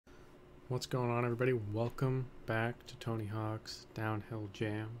What's going on, everybody? Welcome back to Tony Hawk's Downhill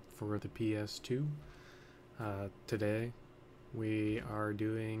Jam for the PS2. Today we are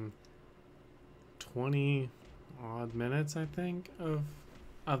doing 20 odd minutes, I think,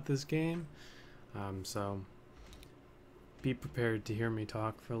 of this game. So be prepared to hear me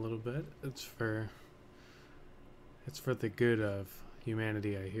talk for a little bit. It's for the good of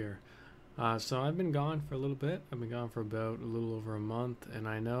humanity, I hear. So I've been gone for a little bit. I've been gone for about a little over a month, and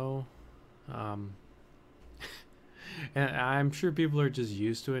I know and I'm sure people are just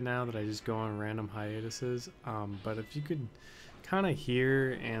used to it now that I just go on random hiatuses. But if you could kind of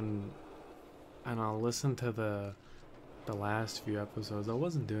hear and I'll listen to the last few episodes, I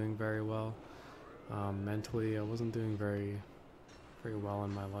wasn't doing very well. Mentally, I wasn't doing very well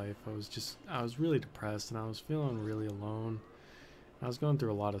in my life. I was really depressed, and I was feeling really alone. I was going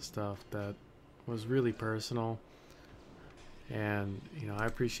through a lot of stuff that was really personal. And, I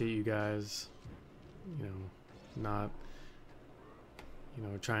appreciate you guys, not,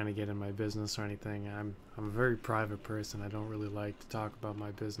 trying to get in my business or anything. I'm a very private person. I don't really like to talk about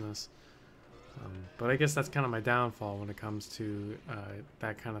my business. But I guess that's kind of my downfall when it comes to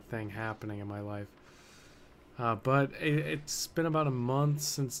that kind of thing happening in my life. But it's been about a month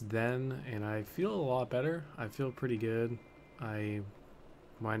since then, and I feel a lot better. I feel pretty good. I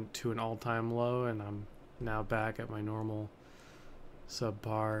went to an all-time low, and I'm now back at my normal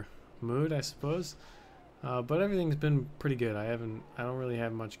subpar mood, I suppose. But everything's been pretty good. I don't really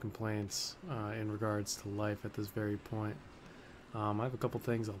have much complaints in regards to life at this very point. I have a couple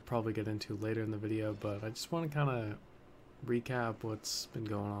things I'll probably get into later in the video, but I just want to kind of recap what's been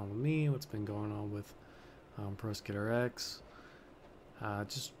going on with me, what's been going on with ProSkitterX.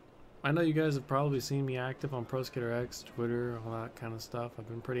 I know you guys have probably seen me active on ProSkitterX, Twitter, all that kind of stuff. I've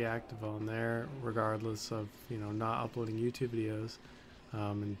been pretty active on there, regardless of not uploading YouTube videos.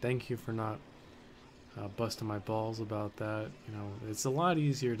 And thank you for not busting my balls about that. It's a lot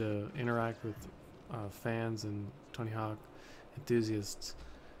easier to interact with fans and Tony Hawk enthusiasts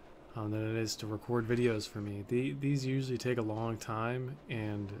than it is to record videos for me. These usually take a long time,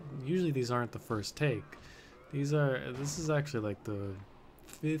 and usually these aren't the first take. This is actually like the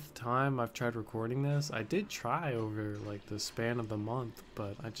 5th time I've tried recording this. I did try over like the span of the month,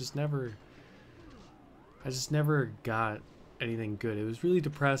 but I just never got anything good. It was really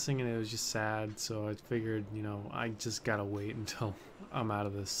depressing, and it was just sad, so I figured, I just gotta wait until I'm out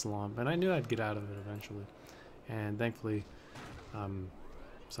of this slump. And I knew I'd get out of it eventually, and thankfully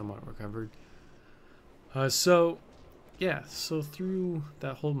somewhat recovered. So through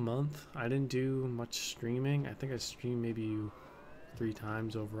that whole month I didn't do much streaming. I think I streamed maybe 3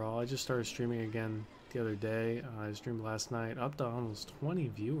 times overall. I just started streaming again the other day. I streamed last night, up to almost 20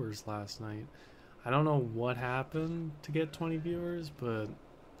 viewers last night. I don't know what happened to get 20 viewers, but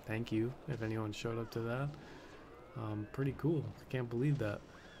thank you if anyone showed up to that. Pretty cool. I can't believe that.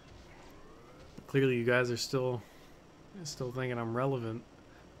 Clearly you guys are still thinking I'm relevant.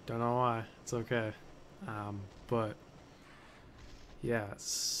 Don't know why. It's okay. But yeah,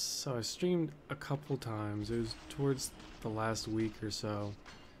 so I streamed a couple times. It was towards the last week or so.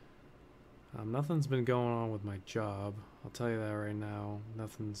 Nothing's been going on with my job. I'll tell you that right now.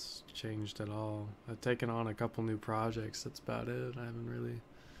 Nothing's changed at all. I've taken on a couple new projects. That's about it. I haven't really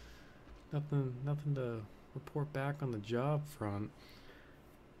nothing to report back on the job front.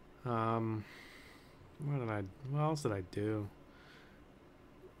 What else did I do?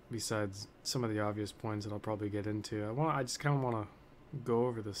 Besides some of the obvious points that I'll probably get into. I just kind of want to go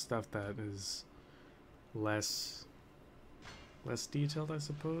over the stuff that is less detailed, I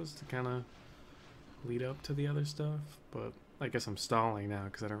suppose, to kind of lead up to the other stuff. But I guess I'm stalling now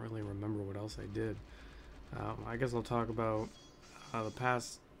because I don't really remember what else I did. I guess I'll talk about the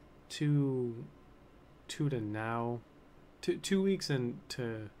past two weeks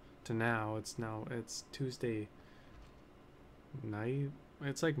into now. It's Tuesday night.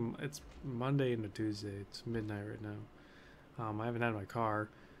 It's Monday into Tuesday. It's midnight right now. I haven't had my car.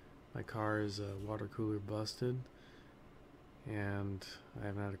 My car is water cooler busted, and I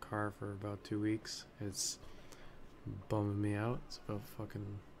haven't had a car for about 2 weeks. It's bumming me out. It's about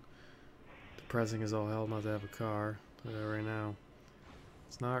fucking depressing as all hell not to have a car. I'll tell you that right now.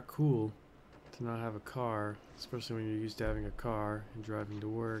 It's not cool to not have a car, especially when you're used to having a car and driving to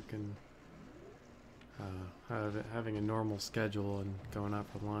work and having a normal schedule and going out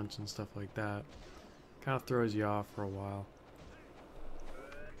for lunch and stuff like that. Kind of throws you off for a while.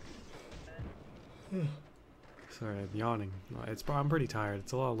 Sorry, I'm yawning. I'm pretty tired.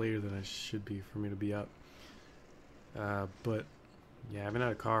 It's a lot later than I should be for me to be up. But yeah, I haven't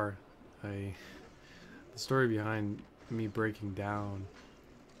had a car. The story behind me breaking down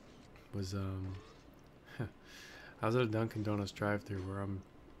was I was at a Dunkin' Donuts drive-thru where I'm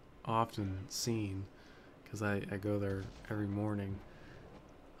often seen because I go there every morning.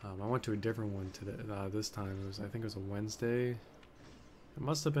 I went to a different one today. This time I think it was a Wednesday. It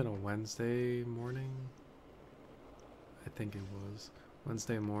must have been a Wednesday morning. I think it was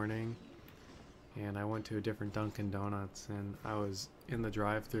Wednesday morning, and I went to a different Dunkin' Donuts, and I was in the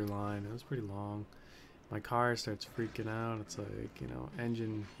drive-thru line. It was pretty long. My car starts freaking out. It's like,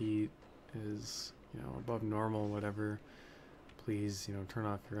 engine heat is, above normal, whatever. Please, turn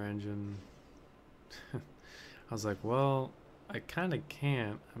off your engine. I was like, well, I kind of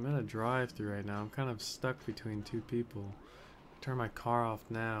can't. I'm in a drive-thru right now. I'm kind of stuck between two people. Turn my car off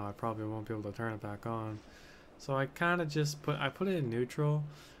now, I probably won't be able to turn it back on. So I kind of just put it in neutral,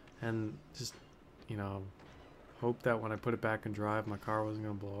 and just, hope that when I put it back in drive, my car wasn't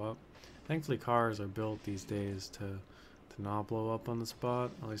gonna blow up. Thankfully, cars are built these days to not blow up on the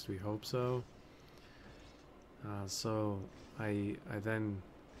spot. At least we hope so. So I then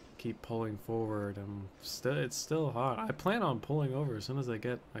keep pulling forward. It's still hot. I plan on pulling over as soon as I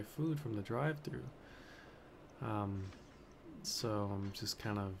get my food from the drive-thru. So I'm just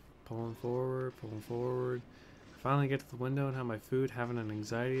kind of pulling forward. I finally get to the window and have my food, having an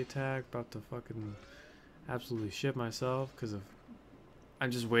anxiety attack, about to fucking absolutely shit myself because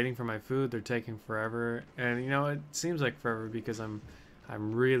I'm just waiting for my food. They're taking forever, and it seems like forever because I'm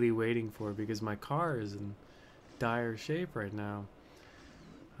really waiting for it because my car is in dire shape right now.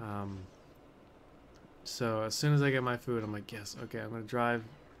 So as soon as I get my food, I'm like, yes, okay, I'm gonna drive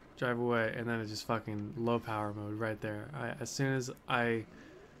away, and then it's just fucking low power mode right there. As soon as I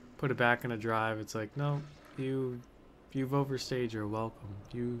put it back in a drive, it's like, no, you've overstayed your welcome.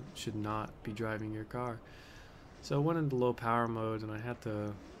 You should not be driving your car. So I went into low power mode, and I had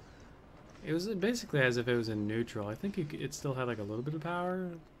to. It was basically as if it was in neutral. I think it still had like a little bit of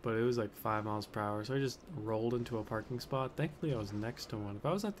power, but it was like 5 miles per hour. So I just rolled into a parking spot. Thankfully, I was next to one. If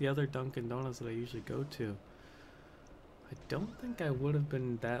I was at the other Dunkin' Donuts that I usually go to, I don't think I would have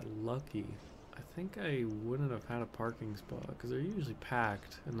been that lucky. I think I wouldn't have had a parking spot because they're usually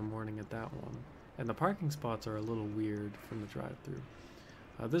packed in the morning at that one. And the parking spots are a little weird from the drive-thru.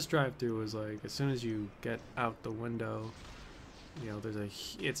 This drive-thru was like, as soon as you get out the window,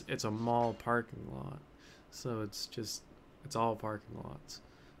 it's a mall parking lot. So it's all parking lots.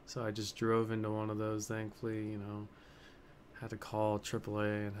 So I just drove into one of those, thankfully, had to call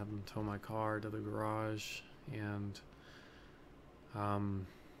AAA and have them tow my car to the garage. And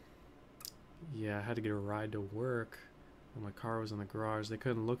yeah, I had to get a ride to work when my car was in the garage. They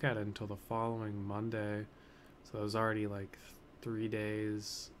couldn't look at it until the following Monday, so it was already like 3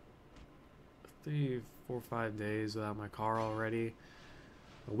 days, 3, 4, 5 days without my car already.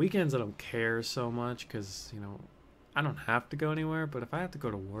 The weekends I don't care so much because I don't have to go anywhere, but if I have to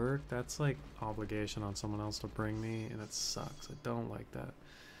go to work, that's like obligation on someone else to bring me, and it sucks. I don't like that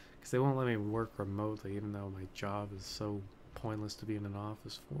because they won't let me work remotely, even though my job is so pointless to be in an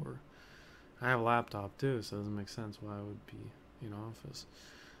office for. I have a laptop too, so it doesn't make sense why I would be in office.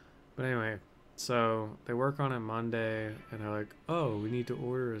 But anyway, so they work on it Monday, and they're like, oh, we need to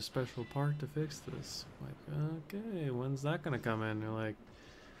order a special part to fix this. I'm like, okay, when's that gonna come in? They're like,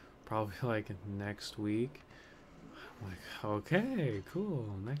 probably like next week. I'm like, okay, cool,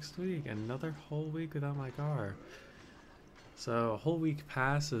 next week. Another whole week without my car. So a whole week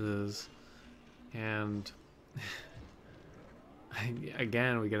passes, and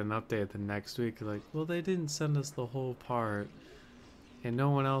again, we get an update the next week. Like, well, they didn't send us the whole part, and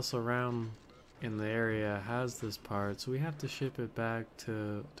no one else around in the area has this part, so we have to ship it back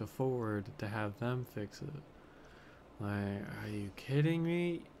to Ford to have them fix it. Like, are you kidding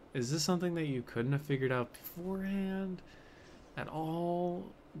me? Is this something that you couldn't have figured out beforehand at all?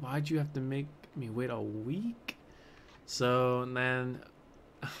 Why'd you have to make me wait a week? So then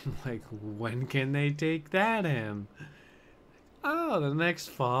I'm like, when can they take that in? Oh, the next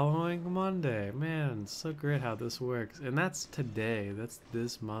following Monday. Man, it's so great how this works. And that's today. That's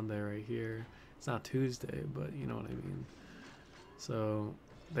this Monday right here. It's not Tuesday, but you know what I mean. So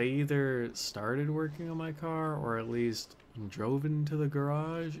they either started working on my car or at least drove into the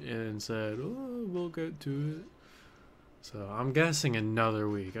garage and said, oh, we'll get to it. So I'm guessing another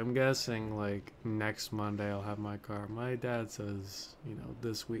week. I'm guessing like next Monday I'll have my car. My dad says,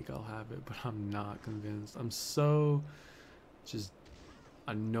 this week I'll have it, but I'm not convinced. I'm so just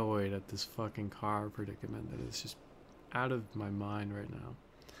annoyed at this fucking car predicament that it's just out of my mind right now.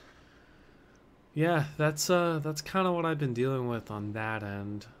 Yeah, that's kind of what I've been dealing with on that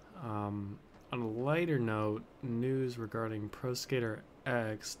end. On a lighter note, news regarding Pro Skater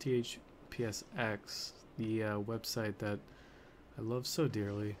X, THPSX, the website that I love so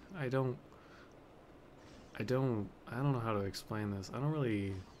dearly. I don't know how to explain this. I don't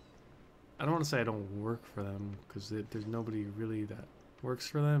want to say I don't work for them, because there's nobody really that works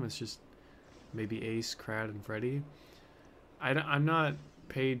for them. It's just maybe Ace, Crad, and Freddy. I'm not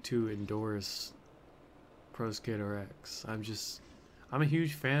paid to endorse Pro Skater X. I'm a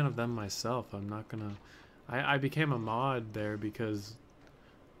huge fan of them myself. I'm not gonna. I became a mod there because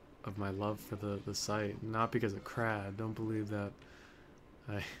of my love for the site, not because of Crad. Don't believe that.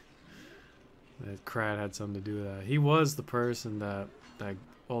 I that Crad had something to do with that. He was the person that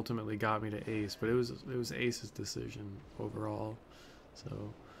ultimately got me to Ace, but it was Ace's decision overall.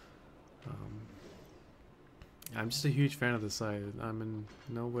 So um, I'm just a huge fan of the site. I'm in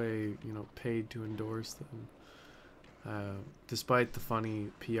no way, paid to endorse them. Despite the funny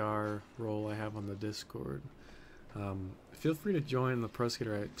PR role I have on the Discord. Feel free to join the Pro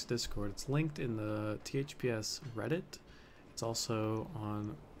Skater X Discord. It's linked in the THPS Reddit. It's also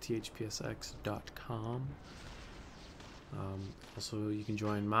on thpsx.com. Also, you can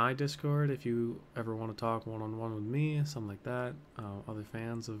join my Discord if you ever want to talk one-on-one with me, something like that. Other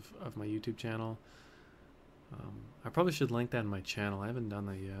fans of my YouTube channel. I probably should link that in my channel. I haven't done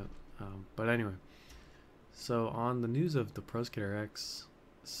that yet. But anyway, so on the news of the Pro Skater X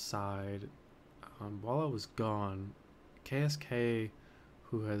side, while I was gone, KSK,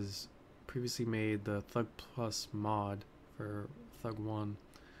 who has previously made the Thug Plus mod for Thug 1,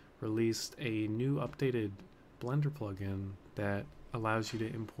 released a new updated Blender plugin that allows you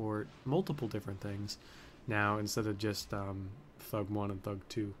to import multiple different things now, instead of just Thug 1 and Thug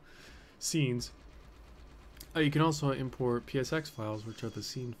 2 scenes. You can also import PSX files, which are the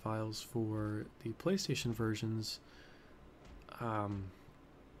scene files for the PlayStation versions of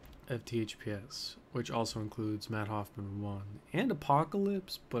THPS, which also includes Matt Hoffman 1 and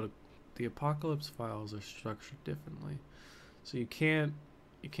Apocalypse, but the Apocalypse files are structured differently, so you can't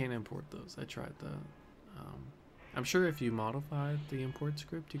import those. I tried that. I'm sure if you modified the import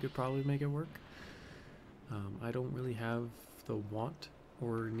script, you could probably make it work. I don't really have the want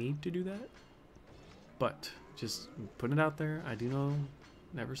or need to do that, but just putting it out there. I do know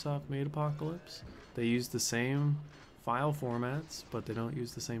Neversoft made Apocalypse. They use the same file formats, but they don't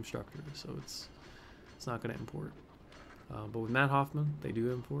use the same structure, so it's not going to import. But with Matt Hoffman, they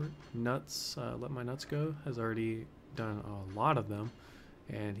do import. Nuts, Let My Nuts Go, has already done a lot of them,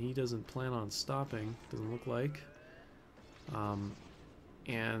 and he doesn't plan on stopping, doesn't look like.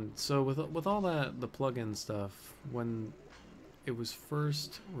 And so with all that, the plugin stuff, when it was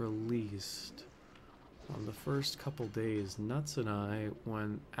first released, on the first couple days, Nuts and I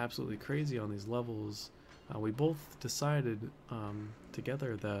went absolutely crazy on these levels. We both decided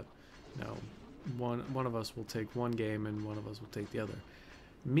together that, one of us will take one game and one of us will take the other.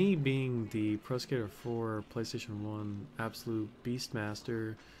 Me being the Pro Skater 4 PlayStation 1 absolute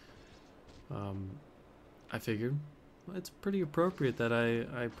beastmaster, I figured it's pretty appropriate that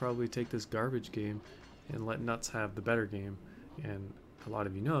I probably take this garbage game and let Nuts have the better game. And a lot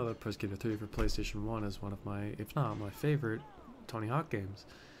of you know that Pro Skater 3 for PlayStation 1 is one of my, if not my favorite, Tony Hawk games.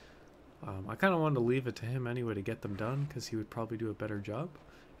 I kind of wanted to leave it to him anyway to get them done, because he would probably do a better job.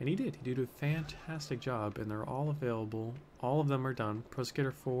 And he did. He did a fantastic job, and they're all available. All of them are done. Pro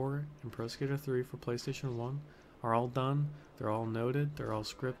Skater 4 and Pro Skater 3 for PlayStation 1 are all done. They're all noted. They're all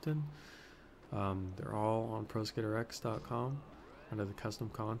scripted. They're all on ProSkaterX.com under the custom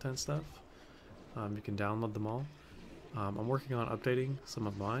content stuff. You can download them all. I'm working on updating some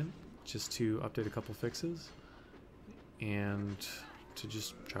of mine, just to update a couple fixes and to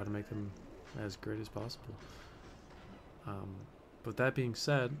just try to make them as great as possible. But that being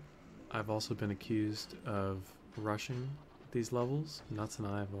said, I've also been accused of rushing these levels. Nuts and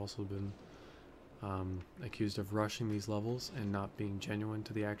I have also been accused of rushing these levels and not being genuine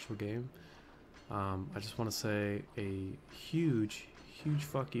to the actual game. I just want to say a huge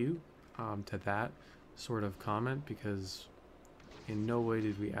fuck you to that sort of comment, because in no way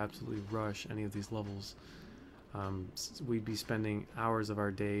did we absolutely rush any of these levels. We'd be spending hours of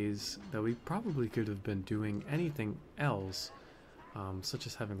our days that we probably could have been doing anything else, such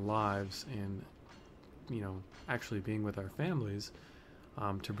as having lives and, actually being with our families,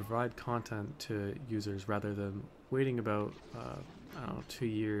 to provide content to users, rather than waiting about, 2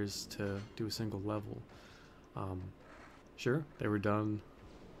 years to do a single level. Sure, they were done,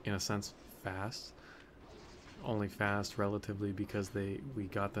 in a sense, fast. Only fast relatively because we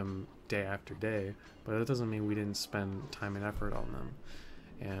got them day after day, but that doesn't mean we didn't spend time and effort on them.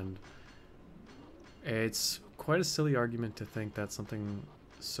 And it's quite a silly argument to think that something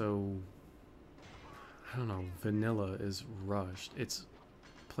so, vanilla is rushed. It's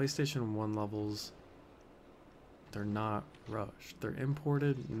PlayStation 1 levels They're not rushed. They're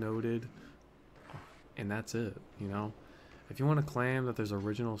imported, noted, and that's it, you know? If you want to claim that there's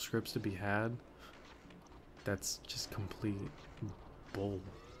original scripts to be had, that's just complete bull.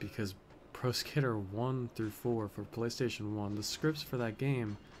 Because Pro Skater 1 through 4 for PlayStation 1, the scripts for that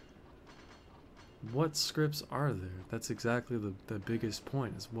game, what scripts are there? That's exactly the biggest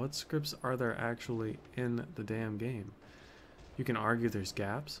point, is what scripts are there actually in the damn game? You can argue there's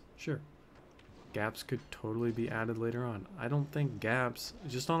gaps, sure. Gaps could totally be added later on. I don't think gaps,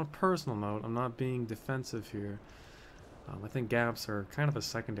 just on a personal note, I'm not being defensive here. I think gaps are kind of a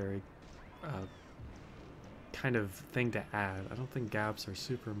secondary kind of thing to add. I don't think gaps are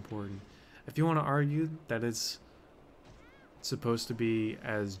super important. If you want to argue that it's supposed to be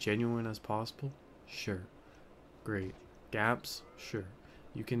as genuine as possible, sure. Great. Gaps, sure.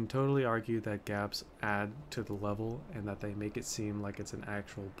 You can totally argue that gaps add to the level and that they make it seem like it's an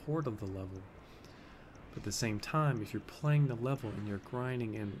actual port of the level. But at the same time, if you're playing the level and you're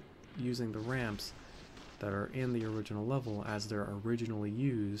grinding and using the ramps that are in the original level as they're originally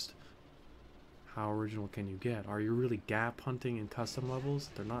used, how original can you get? Are you really gap hunting in custom levels?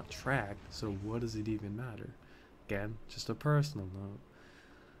 They're not tracked, so what does it even matter? Again, just a personal note.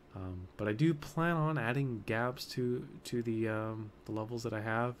 But I do plan on adding gaps to the levels that I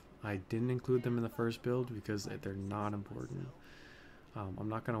have. I didn't include them in the first build because they're not important. I'm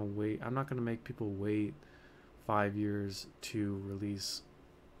not gonna wait. I'm not gonna make people wait 5 years to release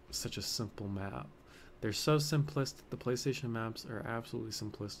such a simple map. They're so simplistic. The PlayStation maps are absolutely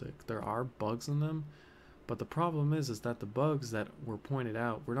simplistic. There are bugs in them, but the problem is that the bugs that were pointed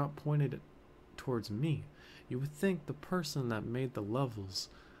out were not pointed towards me. You would think the person that made the levels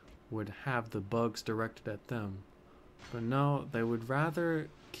would have the bugs directed at them, but no, they would rather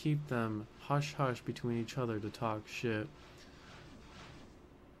keep them hush-hush between each other to talk shit.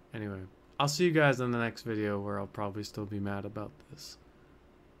 Anyway, I'll see you guys in the next video where I'll probably still be mad about this.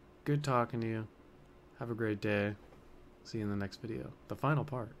 Good talking to you. Have a great day. See you in the next video. The final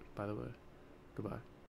part, by the way. Goodbye.